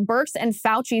complain about Birx and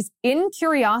Fauci's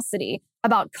incuriosity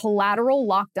about collateral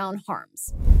lockdown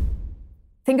harms.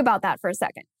 Think about that for a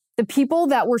second. The people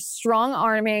that were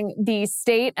strong-arming the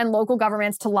state and local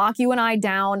governments to lock you and I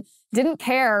down didn't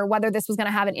care whether this was going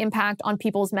to have an impact on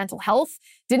people's mental health,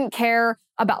 didn't care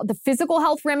about the physical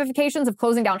health ramifications of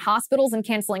closing down hospitals and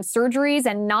canceling surgeries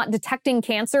and not detecting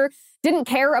cancer, didn't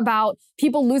care about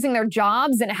people losing their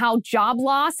jobs and how job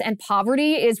loss and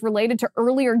poverty is related to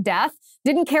earlier death,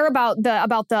 didn't care about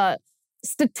the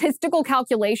statistical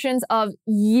calculations of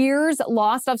years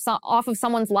lost off of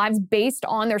someone's lives based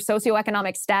on their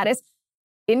socioeconomic status.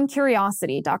 in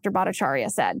curiosity, Dr. Bhattacharya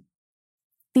said.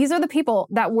 These are the people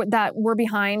that were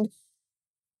behind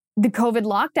the COVID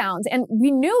lockdowns. And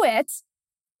we knew it.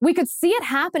 We could see it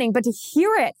happening, but to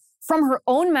hear it from her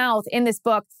own mouth in this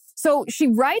book. So she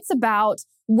writes about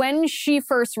when she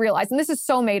first realized, and this is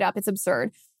so made up, it's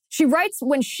absurd. She writes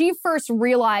when she first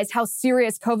realized how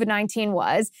serious COVID-19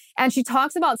 was, and she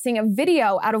talks about seeing a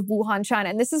video out of Wuhan, China.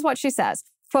 And this is what she says,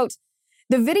 quote,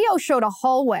 "The video showed a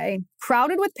hallway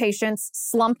crowded with patients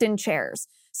slumped in chairs.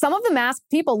 Some of the masked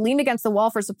people leaned against the wall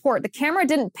for support. The camera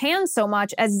didn't pan so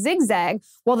much as zigzag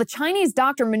while the Chinese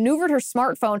doctor maneuvered her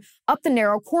smartphone up the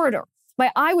narrow corridor.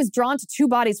 My eye was drawn to two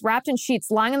bodies wrapped in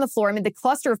sheets lying on the floor amid the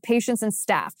cluster of patients and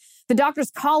staff. The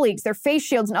doctor's colleagues, their face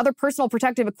shields and other personal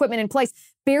protective equipment in place,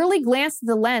 barely glanced at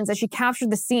the lens as she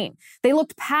captured the scene. They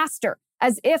looked past her,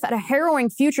 as if at a harrowing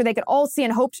future they could all see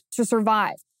and hoped to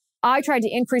survive. I tried to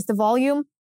increase the volume,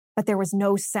 but there was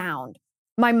no sound.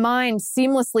 My mind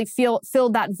seamlessly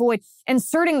filled that void,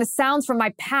 inserting the sounds from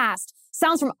my past,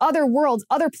 sounds from other worlds,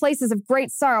 other places of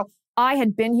great sorrow. I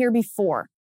had been here before.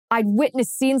 I'd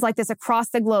witnessed scenes like this across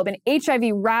the globe in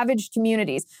HIV-ravaged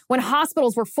communities, when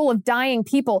hospitals were full of dying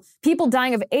people, people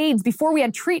dying of AIDS before we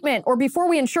had treatment or before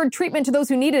we ensured treatment to those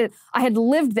who needed it. I had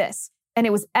lived this, and it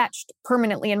was etched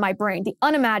permanently in my brain, the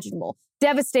unimaginable,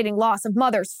 devastating loss of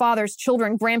mothers, fathers,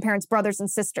 children, grandparents, brothers, and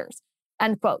sisters."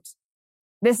 End quote.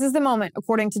 This is the moment,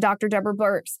 according to Dr. Deborah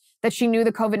Birx, that she knew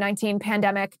the COVID-19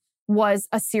 pandemic was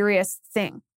a serious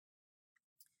thing.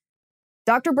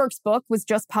 Dr. Birx's book was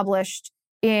just published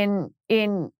in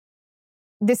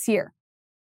this year,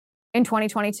 in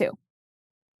 2022.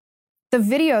 The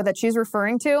video that she's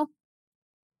referring to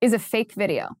is a fake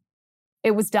video.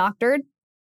 It was doctored.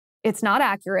 It's not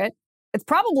accurate. It's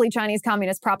probably Chinese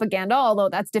communist propaganda, although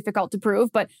that's difficult to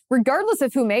prove. But regardless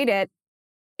of who made it,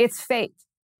 it's fake.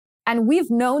 And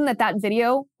we've known that that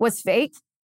video was fake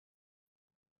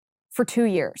for 2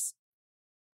 years.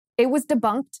 It was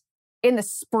debunked in the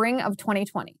spring of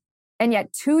 2020. And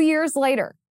yet 2 years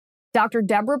later, Dr.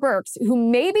 Deborah Birx, who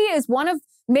maybe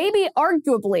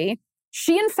arguably,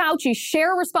 she and Fauci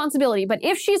share responsibility, but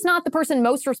if she's not the person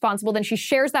most responsible, then she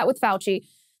shares that with Fauci.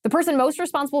 The person most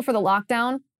responsible for the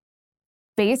lockdown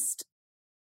based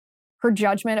her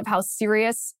judgment of how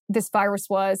serious this virus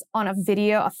was on a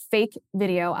video, a fake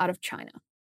video out of China.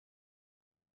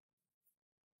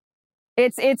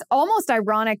 It's almost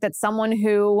ironic that someone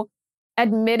who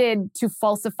admitted to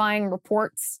falsifying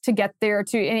reports to get there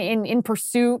in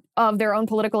pursuit of their own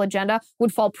political agenda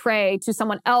would fall prey to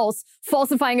someone else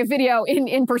falsifying a video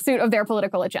in pursuit of their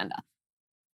political agenda.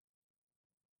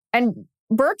 And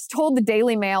Birx told the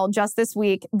Daily Mail just this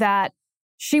week that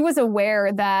she was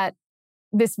aware that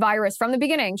this virus, from the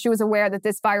beginning, she was aware that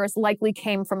this virus likely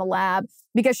came from a lab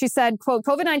because she said, quote,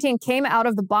 "COVID-19 came out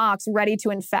of the box ready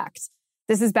to infect."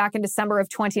 This is back in December of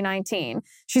 2019.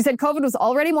 She said COVID was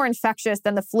already more infectious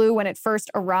than the flu when it first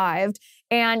arrived.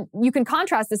 And you can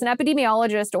contrast this. An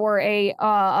epidemiologist or a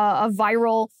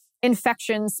viral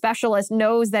infection specialist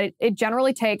knows that it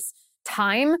generally takes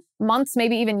time, months,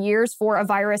 maybe even years, for a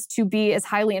virus to be as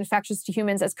highly infectious to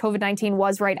humans as COVID-19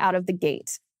 was right out of the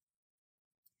gate.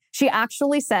 She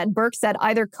actually said, Birx said,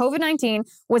 either COVID-19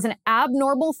 was an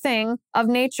abnormal thing of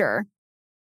nature,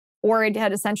 or it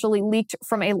had essentially leaked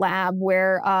from a lab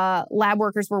where lab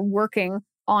workers were working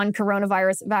on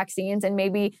coronavirus vaccines, and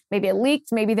maybe it leaked,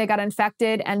 maybe they got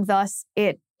infected, and thus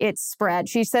it spread.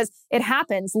 She says, it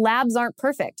happens. Labs aren't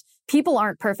perfect. People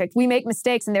aren't perfect. We make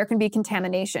mistakes, and there can be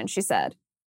contamination, she said.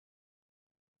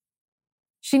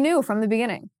 She knew from the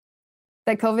beginning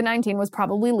that COVID-19 was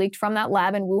probably leaked from that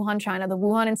lab in Wuhan, China, the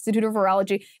Wuhan Institute of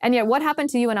Virology. And yet what happened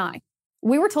to you and I?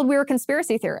 We were told we were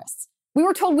conspiracy theorists. We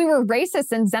were told we were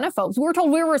racists and xenophobes. We were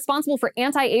told we were responsible for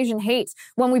anti-Asian hate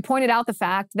when we pointed out the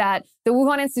fact that the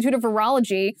Wuhan Institute of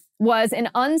Virology was an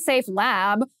unsafe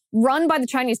lab run by the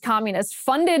Chinese communists,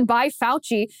 funded by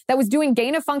Fauci, that was doing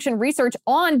gain-of-function research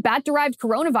on bat-derived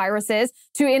coronaviruses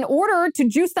in order to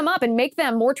juice them up and make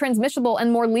them more transmissible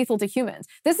and more lethal to humans.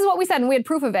 This is what we said, and we had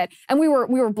proof of it. And we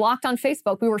were blocked on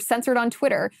Facebook. We were censored on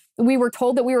Twitter. We were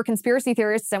told that we were conspiracy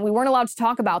theorists and we weren't allowed to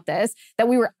talk about this, that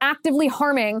we were actively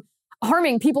harming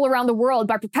people around the world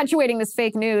by perpetuating this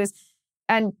fake news.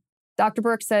 And Dr.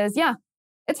 Birx says, yeah,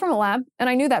 it's from a lab. And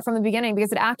I knew that from the beginning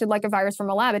because it acted like a virus from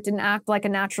a lab. It didn't act like a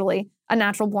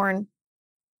natural-born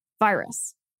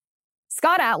virus.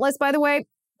 Scott Atlas, by the way,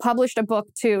 published a book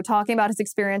too, talking about his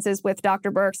experiences with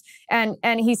Dr. Birx. And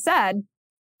he said,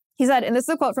 and this is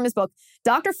a quote from his book,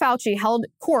 Dr. Fauci held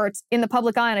court in the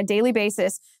public eye on a daily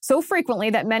basis so frequently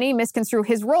that many misconstrue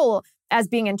his role as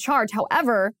being in charge.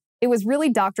 However, it was really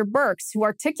Dr. Birx who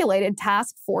articulated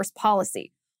task force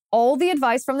policy. all the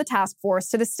advice from the task force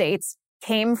to the states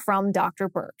came from Dr.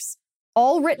 Birx.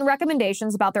 All written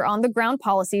recommendations about their on-the-ground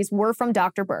policies were from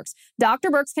Dr. Birx. Dr.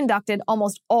 Birx conducted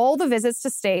almost all the visits to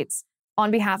states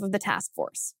on behalf of the task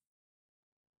force.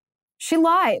 She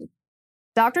lied.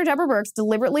 Dr. Deborah Birx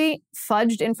deliberately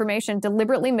fudged information,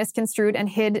 deliberately misconstrued and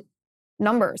hid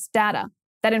numbers, data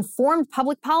that informed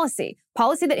public policy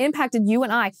that impacted you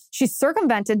and I. She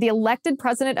circumvented the elected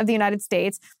president of the United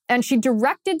States, and she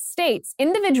directed states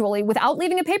individually, without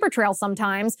leaving a paper trail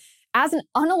sometimes, as an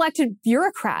unelected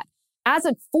bureaucrat, as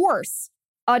a force,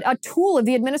 a tool of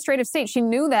the administrative state. She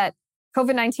knew that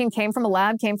COVID-19 came from a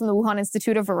lab, came from the Wuhan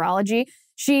Institute of Virology.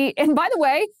 And by the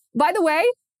way,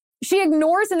 she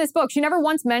ignores in this book, she never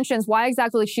once mentions why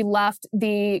exactly she left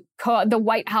the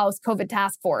White House COVID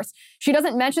task force. She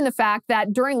doesn't mention the fact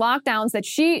that during lockdowns that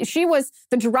she was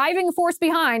the driving force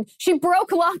behind. She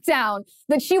broke lockdown,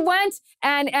 that she went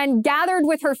and gathered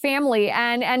with her family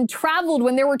and traveled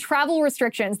when there were travel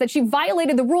restrictions, that she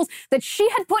violated the rules that she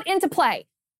had put into play,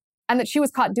 and that she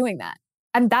was caught doing that.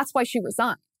 And that's why she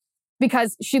resigned,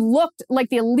 because she looked like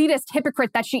the elitist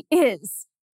hypocrite that she is.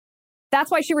 That's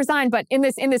why she resigned. But in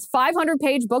this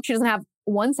 500-page book, she doesn't have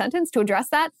one sentence to address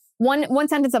that. One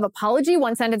sentence of apology,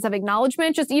 one sentence of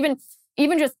acknowledgement, just even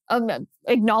just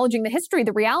acknowledging the history,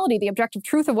 the reality, the objective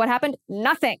truth of what happened.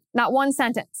 Nothing, not one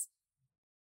sentence.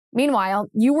 Meanwhile,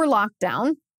 you were locked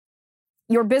down.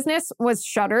 Your business was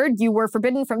shuttered. You were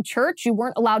forbidden from church. You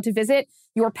weren't allowed to visit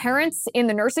your parents in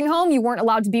the nursing home. You weren't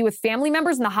allowed to be with family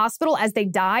members in the hospital as they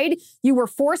died. You were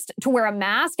forced to wear a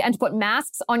mask and to put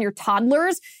masks on your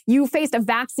toddlers. You faced a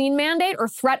vaccine mandate or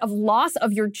threat of loss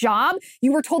of your job.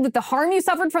 You were told that the harm you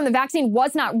suffered from the vaccine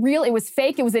was not real. It was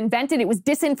fake. It was invented. It was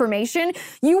disinformation.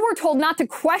 You were told not to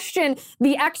question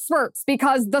the experts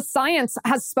because the science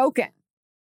has spoken.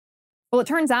 Well, it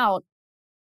turns out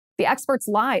the experts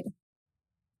lied.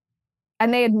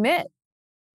 And they admit,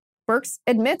 Birx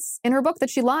admits in her book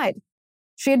that she lied.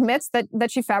 She admits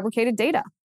that she fabricated data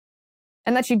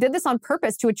and that she did this on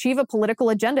purpose to achieve a political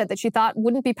agenda that she thought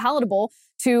wouldn't be palatable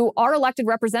to our elected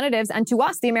representatives and to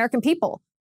us, the American people.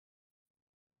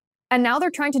 And now they're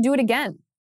trying to do it again.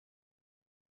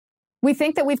 We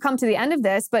think that we've come to the end of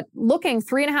this, but looking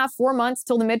 3.5, 4 months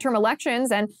till the midterm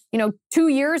elections and, 2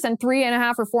 years and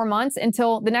 3.5 or 4 months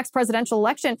until the next presidential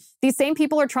election, these same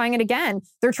people are trying it again.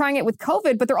 They're trying it with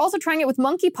COVID, but they're also trying it with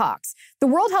monkeypox. The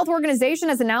World Health Organization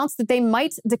has announced that they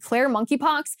might declare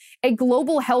monkeypox a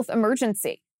global health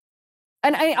emergency.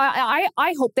 And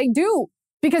I hope they do,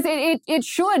 because it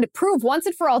should prove once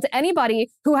and for all to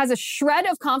anybody who has a shred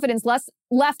of confidence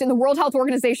left in the World Health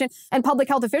Organization and public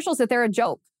health officials that they're a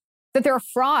joke, that they're a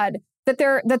fraud, that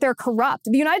they're corrupt.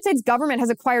 The United States government has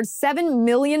acquired 7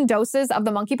 million doses of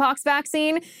the monkeypox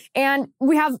vaccine, and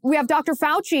we have Dr.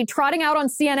 Fauci trotting out on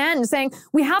CNN saying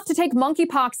we have to take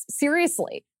monkeypox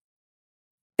seriously.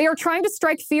 They are trying to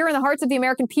strike fear in the hearts of the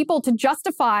American people to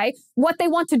justify what they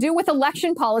want to do with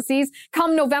election policies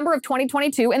come November of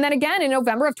 2022, and then again in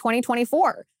November of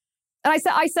 2024. And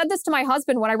I said this to my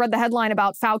husband when I read the headline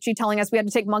about Fauci telling us we had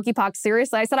to take monkeypox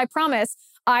seriously. I said, I promise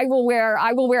I will wear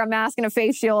a mask and a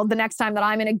face shield the next time that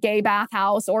I'm in a gay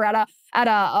bathhouse or at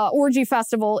a orgy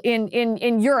festival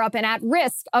in Europe and at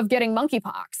risk of getting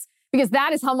monkeypox, because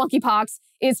that is how monkeypox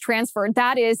is transferred.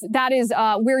 That is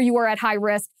where you are at high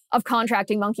risk of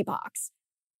contracting monkeypox.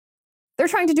 They're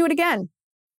trying to do it again.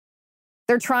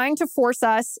 They're trying to force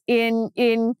us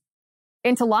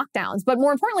into lockdowns. But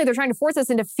more importantly, they're trying to force us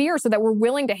into fear so that we're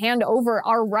willing to hand over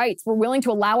our rights. We're willing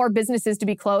to allow our businesses to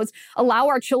be closed, allow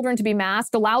our children to be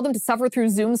masked, allow them to suffer through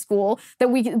Zoom school, that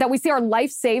we see our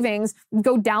life savings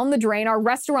go down the drain, our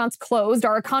restaurants closed,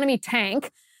 our economy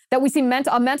tank, that we see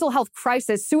a mental health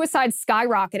crisis, suicide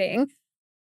skyrocketing.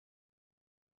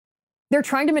 They're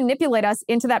trying to manipulate us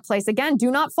into that place again.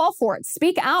 Do not fall for it.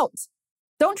 Speak out.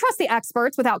 Don't trust the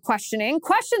experts without questioning.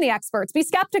 Question the experts. Be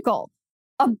skeptical.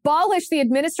 Abolish the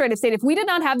administrative state. If we did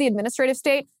not have the administrative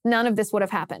state, none of this would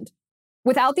have happened.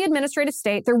 Without the administrative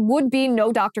state, there would be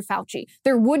no Dr. Fauci.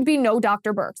 There would be no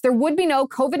Dr. Birx. There would be no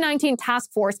COVID-19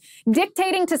 task force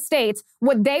dictating to states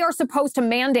what they are supposed to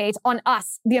mandate on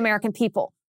us, the American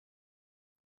people.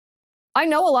 I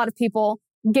know a lot of people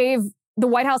gave the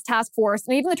White House task force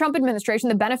and even the Trump administration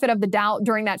the benefit of the doubt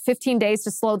during that 15 days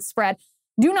to slow the spread.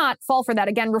 Do not fall for that.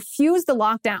 Again, refuse the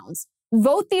lockdowns.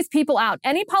 Vote these people out.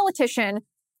 Any politician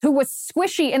who was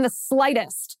squishy in the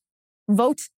slightest,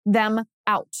 vote them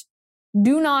out.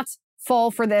 Do not fall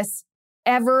for this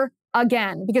ever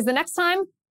again, because the next time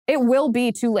it will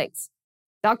be too late.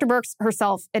 Dr. Birx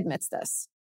herself admits this.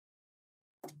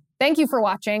 Thank you for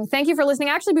watching. Thank you for listening.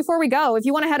 Actually, before we go, if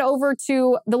you want to head over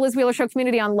to the Liz Wheeler Show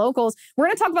community on Locals, we're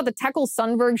going to talk about the Tekel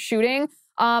Sundberg shooting.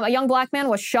 A young black man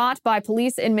was shot by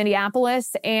police in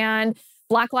Minneapolis, and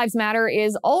Black Lives Matter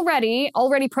is already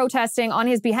protesting on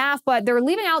his behalf, but they're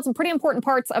leaving out some pretty important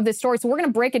parts of this story. So we're going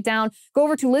to break it down. Go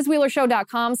over to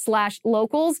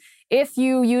lizwheelershow.com/locals. If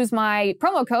you use my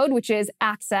promo code, which is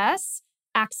ACCESS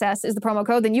is the promo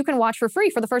code, then you can watch for free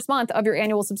for the first month of your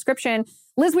annual subscription.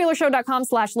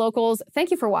 lizwheelershow.com/locals.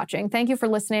 Thank you for watching. Thank you for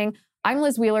listening. I'm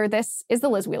Liz Wheeler. This is The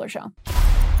Liz Wheeler Show.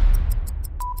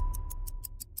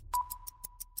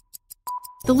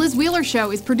 The Liz Wheeler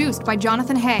Show is produced by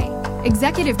Jonathan Hay,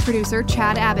 executive producer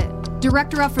Chad Abbott,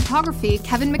 director of photography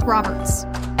Kevin McRoberts,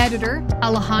 editor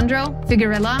Alejandro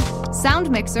Figuerella,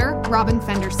 sound mixer Robin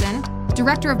Fenderson,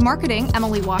 director of marketing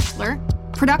Emily Washler,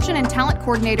 production and talent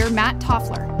coordinator Matt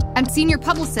Toffler, and senior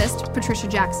publicist Patricia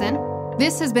Jackson.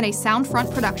 This has been a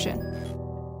Soundfront production.